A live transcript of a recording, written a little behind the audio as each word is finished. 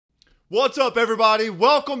What's up, everybody?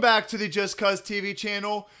 Welcome back to the Just Cuz TV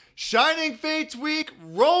channel. Shining Fates week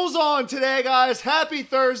rolls on today, guys. Happy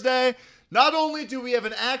Thursday. Not only do we have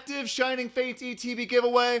an active Shining Fates ETB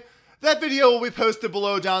giveaway, that video will be posted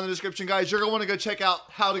below down in the description, guys. You're going to want to go check out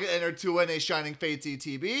how to get entered to win a Shining Fates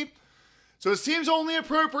ETB. So it seems only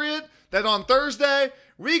appropriate that on Thursday,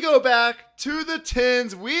 we go back to the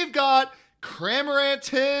tins. We've got Cramorant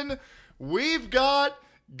tin. We've got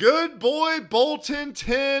Good Boy Boltund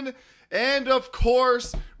tin. And of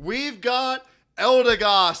course, we've got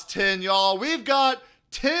Eldegoss tin, y'all. We've got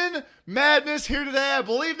tin madness here today. I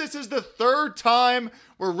believe this is the third time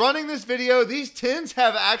we're running this video. These tins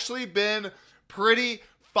have actually been pretty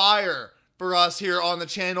fire for us here on the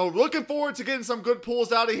channel. Looking forward to getting some good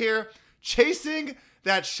pulls out of here. Chasing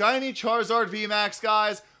that shiny Charizard VMAX,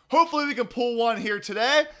 guys. Hopefully we can pull one here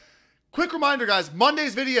today. Quick reminder, guys,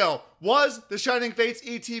 Monday's video was the Shining Fates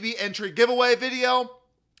ETB entry giveaway video.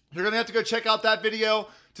 You're going to have to go check out that video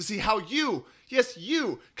to see how you, yes,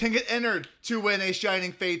 you can get entered to win a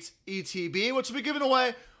Shining Fates ETB, which will be given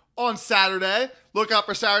away on Saturday. Look out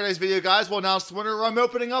for Saturday's video, guys. We'll announce the winner. I'm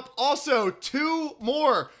opening up also 2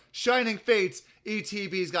 more Shining Fates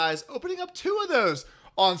ETBs, guys. Opening up 2 of those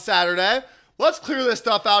on Saturday. Let's clear this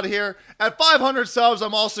stuff out of here. At 500 subs,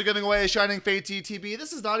 I'm also giving away a Shining Fates ETB.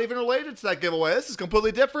 This is not even related to that giveaway. This is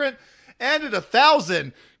completely different. And at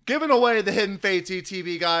 1,000, giving away the Hidden Fates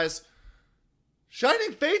ETB, guys.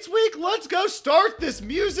 Shining Fates week, let's go start this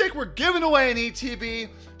music. We're giving away an ETB.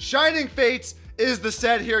 Shining Fates is the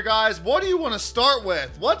set here, guys. What do you want to start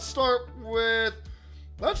with? Let's start with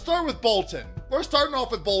Boltund. We're starting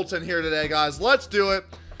off with Boltund here today, guys. Let's do it.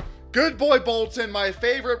 Good Boy Boltund, my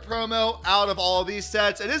favorite promo out of all of these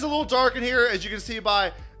sets. It is a little dark in here, as you can see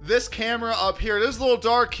by this camera up here. It is a little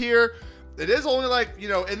dark here. It is only like, you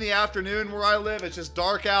know, in the afternoon where I live. It's just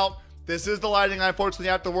dark out. This is the lighting I unfortunately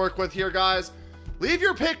have to work with here, guys. Leave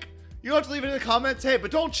your pick. You don't have to leave it in the comments. Hey, but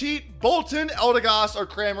don't cheat. Boltund, Eldegoss, or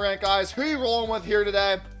Cramorant, guys. Who are you rolling with here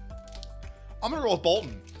today? I'm going to roll with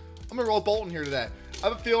Boltund. I'm going to roll with Boltund here today. I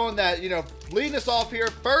have a feeling that, you know, leading us off here,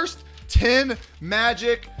 first 10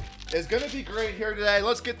 magic is going to be great here today.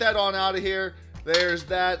 Let's get that on out of here. There's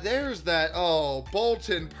that. There's that. Oh,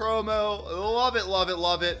 Boltund promo. Love it, love it,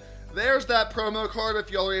 love it. There's that promo card if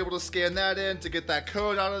y'all are able to scan that in to get that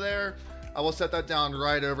code out of there. I will set that down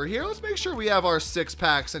right over here. Let's make sure we have our 6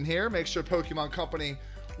 packs in here. Make sure Pokemon Company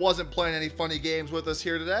wasn't playing any funny games with us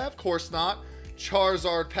here today. Of course not.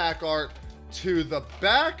 Charizard pack art to the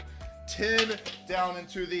back. 10 down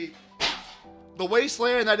into the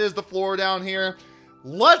wasteland. That is the floor down here.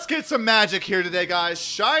 Let's get some magic here today, guys.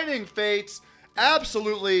 Shining Fates.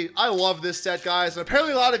 Absolutely. I love this set, guys. And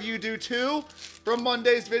apparently a lot of you do too. From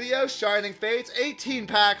Monday's video, Shining Fates. 18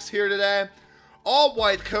 packs here today. All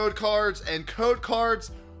white code cards, and code cards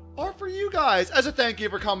are for you guys as a thank you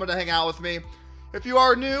for coming to hang out with me. If you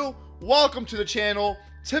are new, welcome to the channel.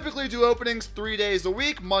 Typically do openings 3 days a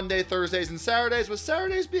week, Monday, Thursdays, and Saturdays, with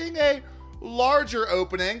Saturdays being a larger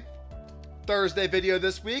opening. Thursday video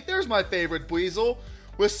this week, there's my favorite Buizel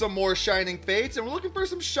with some more Shining Fates, and we're looking for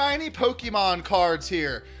some shiny Pokemon cards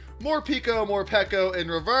here. More Pico, more Peko in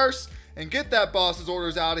reverse, and get that boss's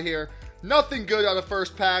orders out of here. Nothing good out of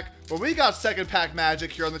first pack, but we got second pack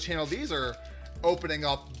magic here on the channel. These are opening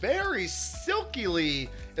up very silkily,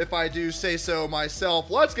 if I do say so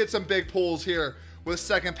myself. Let's get some big pulls here with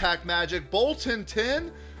second pack magic. Boltund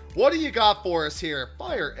tin, what do you got for us here?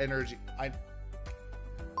 Fire energy.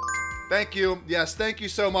 Thank you. Yes, thank you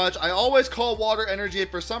so much. I always call water energy.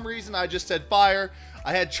 For some reason, I just said fire.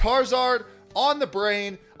 I had Charizard on the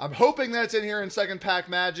brain. I'm hoping that's in here in second pack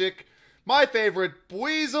magic. My favorite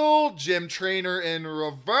Buizel, Gym Trainer in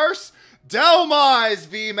reverse. Delmize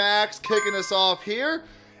VMAX kicking us off here.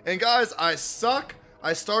 And guys, I suck.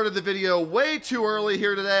 I started the video way too early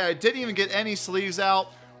here today. I didn't even get any sleeves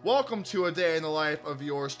out. Welcome to a day in the life of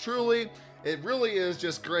yours truly. It really is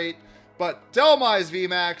just great. But Delmize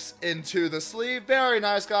VMAX into the sleeve. Very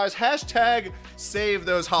nice, guys. Hashtag save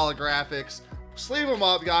those holographics. Sleeve them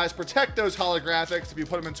up, guys. Protect those holographics if you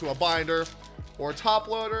put them into a binder or a top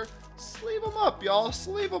loader. Sleeve them up, y'all.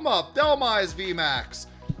 Sleeve them up. Delmize VMAX.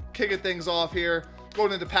 Kicking things off here.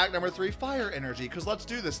 Going into pack number 3, Fire Energy, because let's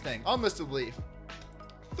do this thing. Unlisted Leaf.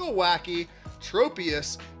 Thwacky,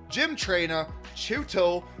 Tropius, Gym Trainer,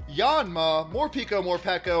 Chuto, Yanma, more Pico, more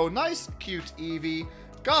Peko, nice, cute Eevee,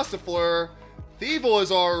 Gossifleur, Thievul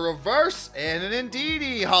is our reverse, and an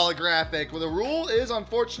Indeedee holographic. Well, the rule is,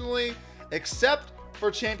 unfortunately, except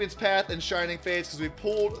for Champion's Path and Shining Fates, because we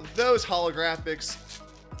pulled those holographics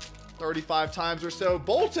 35 times or so.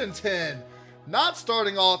 Boltund tin, not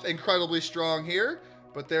starting off incredibly strong here.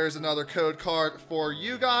 But there's another code card for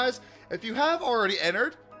you guys. If you have already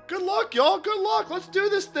entered, good luck, y'all. Good luck. Let's do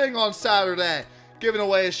this thing on Saturday. Giving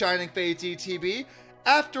away a Shining Fates ETB.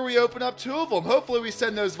 After we open up 2 of them, hopefully we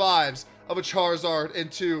send those vibes of a Charizard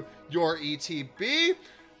into your ETB.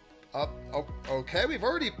 Okay, we've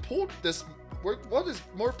already pulled this. What is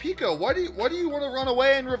more Pico? What do you want to run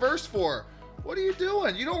away in reverse for? What are you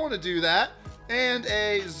doing? You don't want to do that. And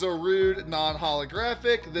a Zarude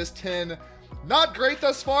non-holographic. This tin, not great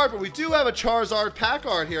thus far, but we do have a Charizard pack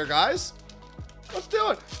art here, guys. Let's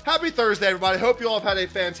do it. Happy Thursday, everybody. Hope you all have had a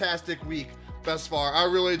fantastic week thus far. I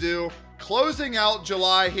really do. Closing out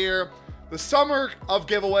July here. The summer of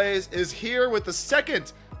giveaways is here with the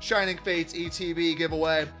second Shining Fates ETB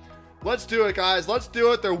giveaway. Let's do it, guys. Let's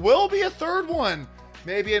do it. There will be a third one.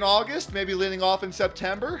 Maybe in August, maybe leading off in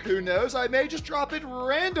September. Who knows? I may just drop it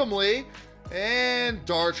randomly. And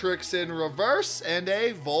Dartrix in reverse and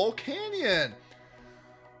a Volcanion.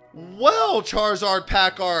 Well, Charizard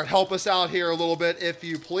pack art, help us out here a little bit, if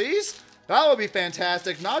you please. That would be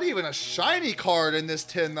fantastic. Not even a shiny card in this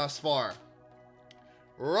tin thus far.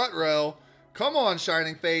 Rutrow. Come on,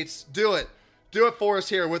 Shining Fates. Do it. Do it for us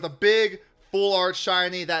here with a big full art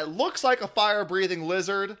shiny that looks like a fire-breathing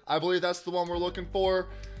lizard. I believe that's the one we're looking for.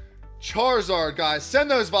 Charizard, guys.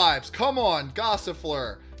 Send those vibes. Come on.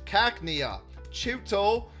 Gossifleur, Cacnea,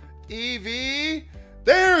 Chewtle, Eevee.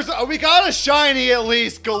 We got a shiny at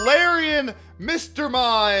least. Galarian Mr.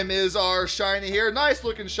 Mime is our shiny here. Nice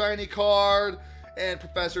looking shiny card. And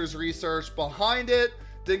Professor's Research behind it.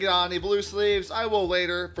 Didn't get on any blue sleeves. I will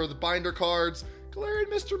later for the binder cards.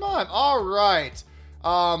 Galarian Mr. Mime. All right.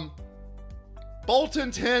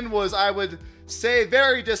 Boltund 10 was, I would say,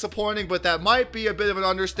 very disappointing, but that might be a bit of an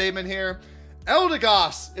understatement here.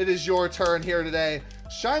 Eldegoss, it is your turn here today.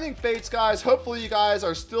 Shining Fates, guys. Hopefully you guys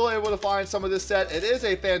are still able to find some of this set. It is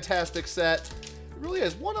a fantastic set. It really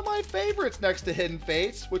is one of my favorites next to Hidden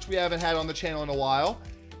Fates, which we haven't had on the channel in a while.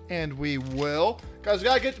 And we will. Guys, we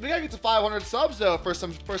gotta get to 500 subs though for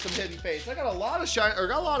some Hidden Fates. I got a lot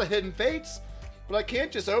of Hidden Fates, but I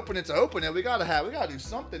can't just open it to open it. We gotta do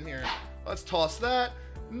something here. Let's toss that.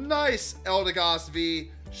 Nice Eldegoss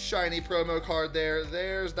V shiny promo card there.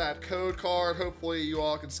 There's that code card. Hopefully you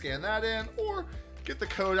all can scan that in or get the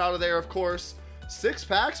code out of there, of course. 6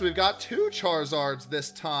 packs. We've got 2 Charizards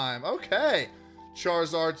this time. Okay.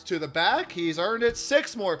 Charizard's to the back. He's earned it.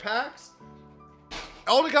 6 more packs.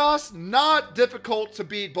 Eldegoss, not difficult to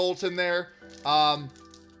beat Boltund there.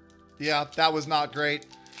 Yeah, that was not great.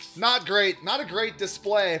 Not great. Not a great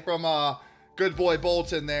display from good boy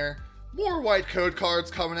Boltund there. More white code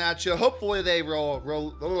cards coming at you. Hopefully they roll.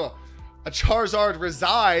 A Charizard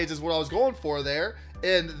resides is what I was going for there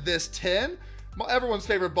in this tin. Everyone's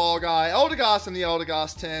favorite ball guy. Eldegoss in the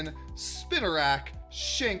Eldegoss tin. Spinarak,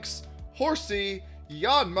 Shinx, Horsey,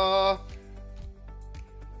 Yanma.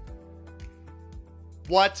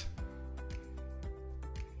 What?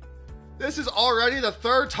 This is already the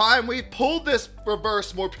 3rd time we've pulled this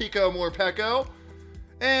reverse Morpeko Morpeko.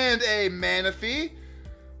 And a Manaphy.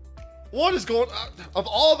 What is going on? Of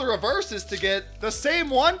all the reverses to get the same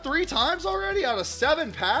one 3 times already out of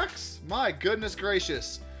 7 packs? My goodness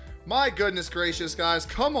gracious. My goodness gracious, guys.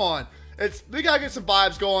 Come on. We gotta get some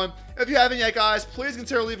vibes going. If you haven't yet, guys, please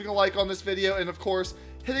consider leaving a like on this video. And of course,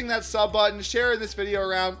 hitting that sub button, sharing this video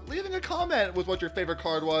around, leaving a comment with what your favorite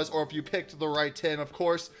card was, or if you picked the right tin, of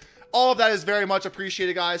course. All of that is very much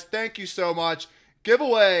appreciated, guys. Thank you so much.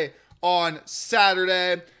 Giveaway on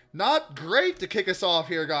Saturday. Not great to kick us off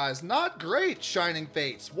here, guys. Not great, Shining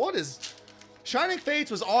Fates. Shining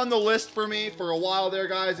Fates was on the list for me for a while there,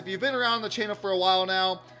 guys. If you've been around the channel for a while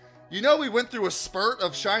now, you know we went through a spurt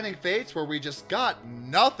of Shining Fates where we just got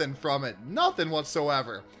nothing from it. Nothing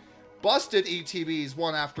whatsoever. Busted ETBs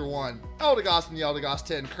one after one. Eldegoss in the Eldegoss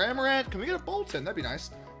 10. Cramorant. Can we get a Boltund? That'd be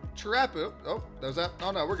nice. Chirapu. Oh, that was that.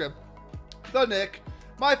 Oh, no, we're good. The Nick.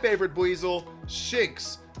 My favorite Buizel.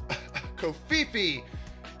 Shinx. Kofifi.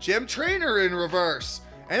 Gym Trainer in reverse.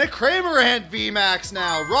 And a Cramorant VMAX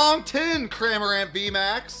now. Wrong tin, Cramorant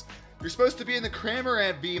VMAX. You're supposed to be in the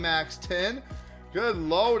Cramorant VMAX tin. Good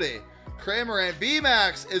lordy. Cramorant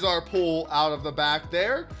VMAX is our pull out of the back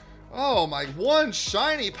there. Oh my, 1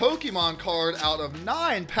 shiny Pokemon card out of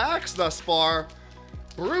 9 packs thus far.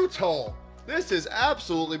 Brutal. This is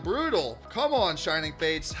absolutely brutal. Come on, Shining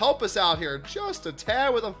Fates. Help us out here. Just a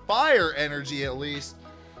tad with a fire energy at least.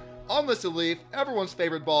 Unlisted Leaf, everyone's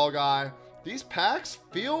favorite ball guy. These packs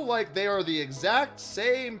feel like they are the exact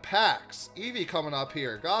same packs. Eevee coming up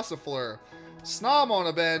here. Gossifleur. Snom on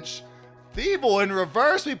a bench. Thievul in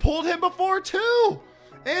reverse. We pulled him before too.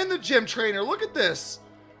 And the Gym Trainer. Look at this.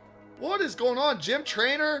 What is going on? Gym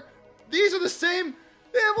Trainer. These are the same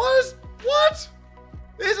What?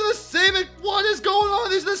 These are the same, what is going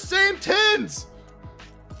on? These are the same tins.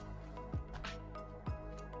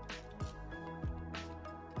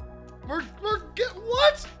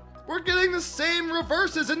 What? We're getting the same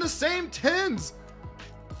reverses in the same tins.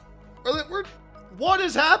 What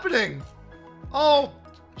is happening? Oh,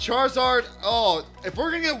 Charizard. Oh, if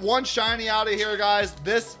we're gonna get one shiny out of here, guys,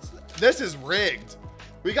 this is rigged.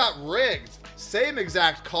 We got rigged. Same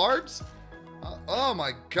exact cards. Oh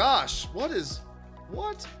my gosh.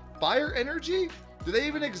 What? Fire energy? Do they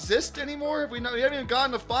even exist anymore? We haven't even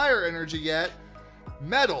gotten to fire energy yet.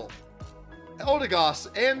 Metal, Eldegoss,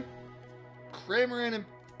 and Cramorant and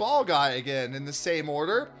Ball Guy again in the same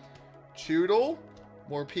order. Choodle,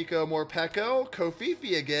 more Pico, more Pecco,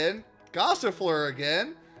 Kofifi again, Gossifleur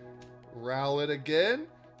again, Rowlet again,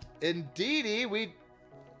 Indeedee,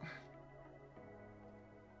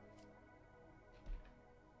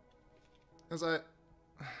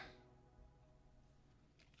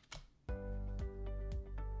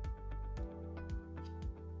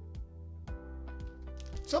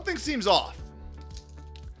 something seems off.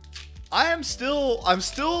 I'm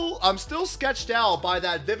still sketched out by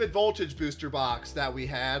that Vivid Voltage booster box that we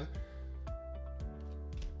had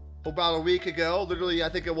about a week ago. Literally, I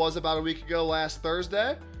think it was about a week ago last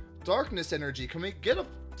Thursday. Darkness Energy. Can we get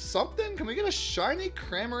something? Can we get a shiny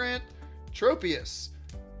Cramorant Tropius?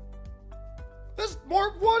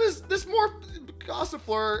 What is this more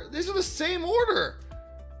Gossifleur? These are the same order.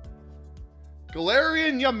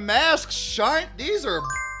 Galarian Yamask Shine. These are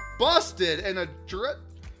busted and a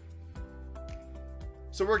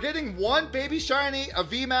So we're getting one baby shiny, a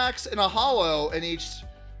VMAX, and a holo in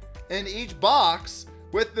each box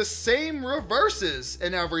with the same reverses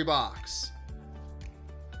in every box.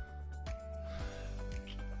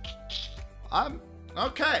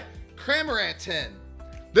 Okay. Cramorant 10.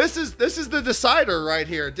 This is the decider right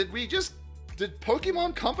here. Did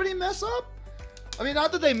Pokemon Company mess up? I mean,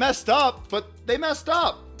 not that they messed up, but they messed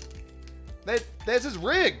up. This is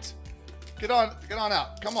rigged. Get on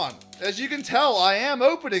out. Come on. As you can tell, I am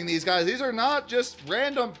opening these guys. These are not just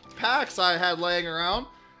random packs I had laying around.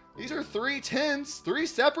 These are 3 tins, 3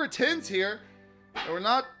 separate tins here. And we're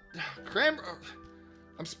not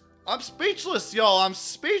I'm speechless, y'all. I'm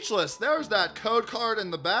speechless. There's that code card in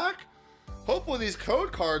the back. Hopefully these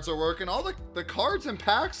code cards are working. All the cards and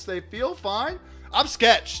packs, they feel fine. I'm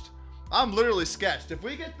sketched. I'm literally sketched. If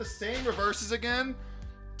we get the same reverses again,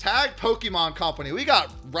 tag Pokemon Company. We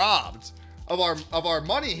got robbed of our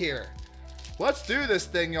money here. Let's do this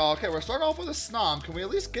thing, y'all. Okay, we're starting off with a Snom. Can we at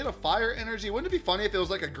least get a fire energy? Wouldn't it be funny if it was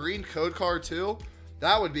like a green code card too?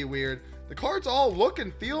 That would be weird. The cards all look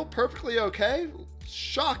and feel perfectly okay.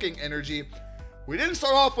 Shocking energy. We didn't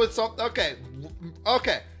start off with something.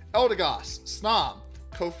 Okay. Eldegoss, Snom,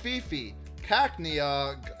 Kofifi,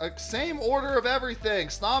 Cacnea, same order of everything.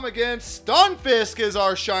 Snom again. Stunfisk is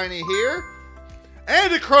our shiny here.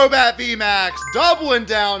 And a Crobat VMAX, doubling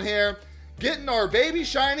down here. Getting our baby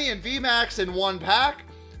shiny and VMAX in one pack.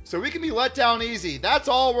 So we can be let down easy. That's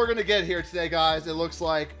all we're going to get here today, guys. It looks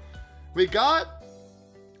like.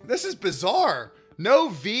 This is bizarre. No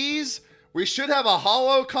Vs. We should have a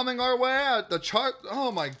holo coming our way. The chart.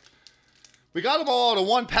 Oh my. We got them all in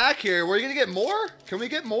one pack here. We're going to get more? Can we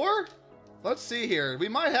get more? Let's see here. We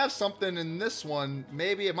might have something in this one.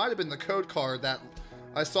 Maybe it might have been the code card that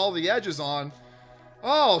I saw the edges on.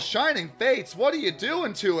 Oh, Shining Fates, what are you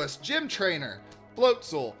doing to us? Gym Trainer,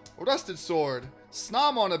 Floatzel, Rusted Sword,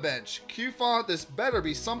 Snom on a bench, Q-Font, this better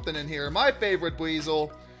be something in here. My favorite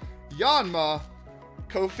Weasel, Yanma,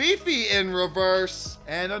 Kofifi in reverse,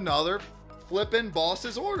 and another flippin'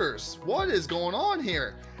 Boss's Orders. What is going on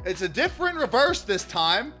here? It's a different reverse this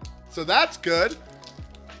time, so that's good.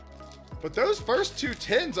 But those first 2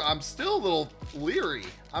 tins, I'm still a little leery.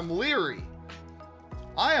 I'm leery.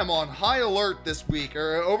 I am on high alert this week,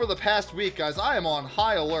 or over the past week, guys. I am on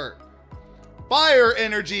high alert. Fire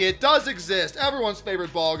energy, it does exist. Everyone's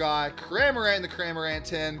favorite ball guy. Cramorant in the Cramorant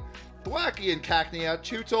tin. Thwackey and Cacnea.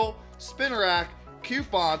 Chewtle, Spinarak,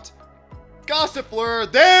 Q-Font,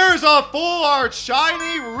 Gossifleur. There's a full art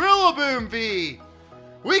shiny Rillaboom V.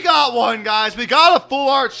 We got one, guys. We got a full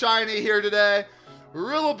art shiny here today.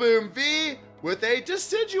 Rillaboom V. With a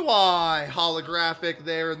Decidueye holographic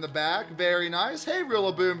there in the back. Very nice. Hey,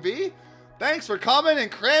 Rillaboom V. Thanks for coming.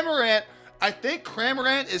 And Cramorant, I think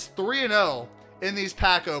Cramorant is 3-0 in these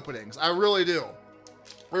pack openings. I really do.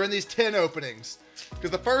 Or in these 10 openings.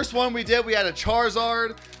 Because the first one we did, we had a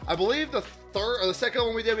Charizard. I believe the second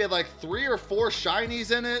one we did, we had like 3 or 4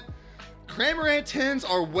 shinies in it. Cramorant tins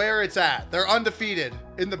are where it's at. They're undefeated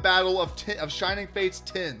in the battle of Shining Fates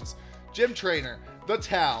tins. Gym Trainer, the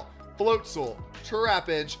Towel, Floatzel,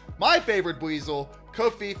 Trapinch, my favorite Weasel,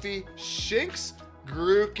 Kofifi, Shinx,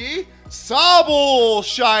 Grookey, Sobble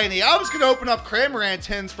shiny. I'm just going to open up Cramorant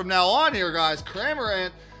tins from now on here, guys. Cramorant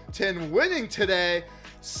tin winning today.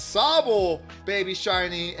 Sobble baby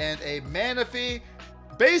shiny and a Manaphy.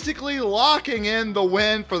 Basically locking in the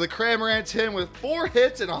win for the Cramorant tin with 4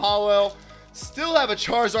 hits and a holo. Still have a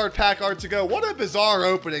Charizard pack art to go. What a bizarre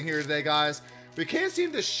opening here today, guys. We can't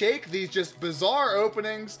seem to shake these just bizarre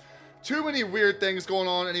openings. Too many weird things going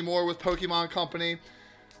on anymore with Pokemon Company.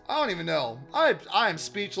 I don't even know. I am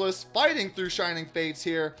speechless. Fighting through Shining Fates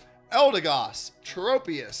here. Eldegoss,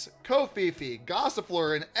 Tropius, Kofifi,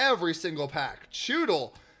 Gossifleur in every single pack.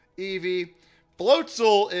 Choodle, Eevee,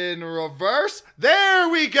 Floatzel in reverse. There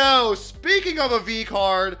we go. Speaking of a V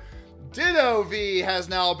card, Ditto V has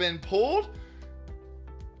now been pulled.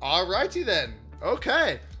 Alrighty then.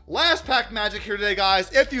 Okay. Last pack magic here today,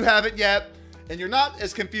 guys. If you haven't yet, and you're not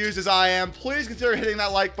as confused as I am, please consider hitting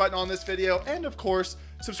that like button on this video, and of course,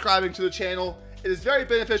 subscribing to the channel. It is very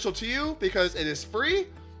beneficial to you because it is free,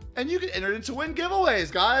 and you can enter it to win giveaways,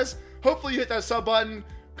 guys. Hopefully you hit that sub button,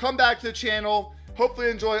 come back to the channel, hopefully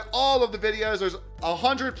enjoy all of the videos. There's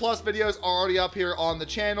 100+ videos already up here on the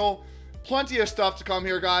channel. Plenty of stuff to come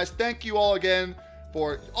here, guys. Thank you all again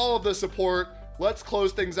for all of the support. Let's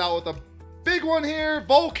close things out with a big one here.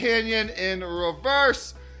 Volcanion in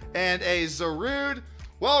reverse and a Zarude.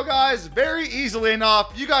 Well, guys, very easily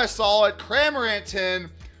enough, you guys saw it. Cramorant tin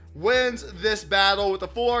wins this battle with the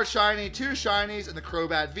full art shiny, 2 shinies, and the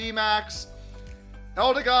Crobat VMAX.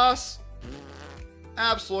 Eldegoss,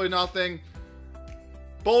 absolutely nothing.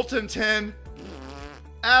 Boltund tin,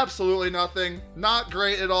 absolutely nothing. Not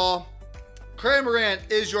great at all.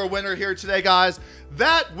 Cramorant is your winner here today, guys.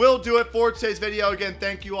 That will do it for today's video. Again,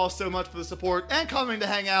 thank you all so much for the support and coming to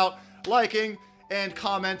hang out, liking, and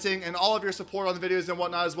commenting, and all of your support on the videos and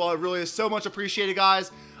whatnot as well. It really is so much appreciated,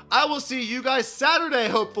 guys. I will see you guys Saturday,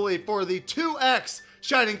 hopefully, for the 2X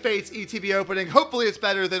Shining Fates ETB opening. Hopefully it's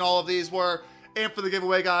better than all of these were. And for the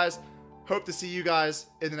giveaway, guys, hope to see you guys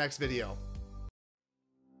in the next video.